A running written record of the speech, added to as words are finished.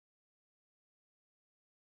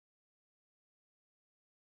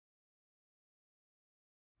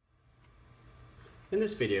In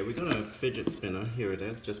this video we got a fidget spinner. Here it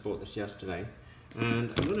is, just bought this yesterday, and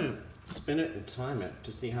I'm going to spin it and time it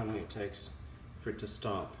to see how long it takes for it to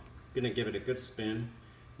stop. I'm going to give it a good spin,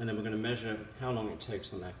 and then we're going to measure how long it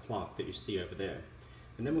takes on that clock that you see over there.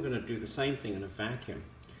 And then we're going to do the same thing in a vacuum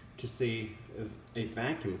to see if a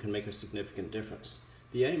vacuum can make a significant difference.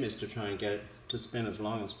 The aim is to try and get it to spin as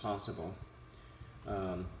long as possible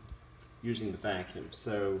using the vacuum.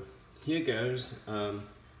 So here goes.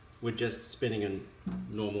 We're just spinning in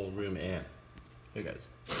normal room air. Here goes.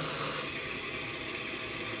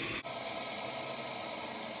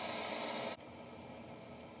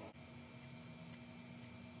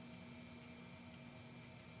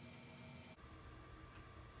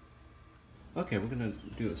 Okay, we're going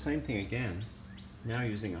to do the same thing again, now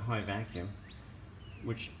using a high vacuum,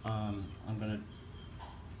 which I'm going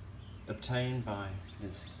to obtain by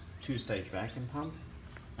this two-stage vacuum pump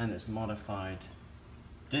and this modified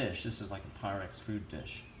dish. This is like a Pyrex food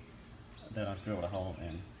dish that I've drilled a hole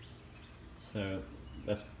in. So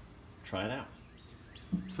let's try it out.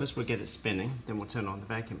 First we'll get it spinning, then we'll turn on the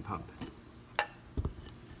vacuum pump.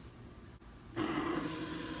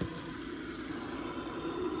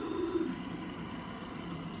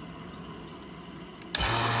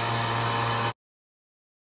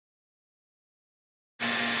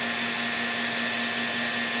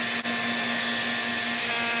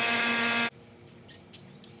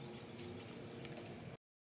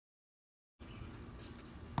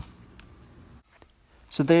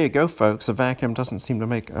 So there you go, folks. A vacuum doesn't seem to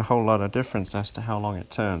make a whole lot of difference as to how long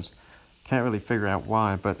it turns. Can't really figure out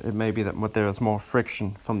why, but it may be that there is more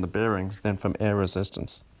friction from the bearings than from air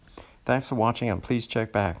resistance. Thanks for watching, and please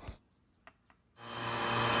check back.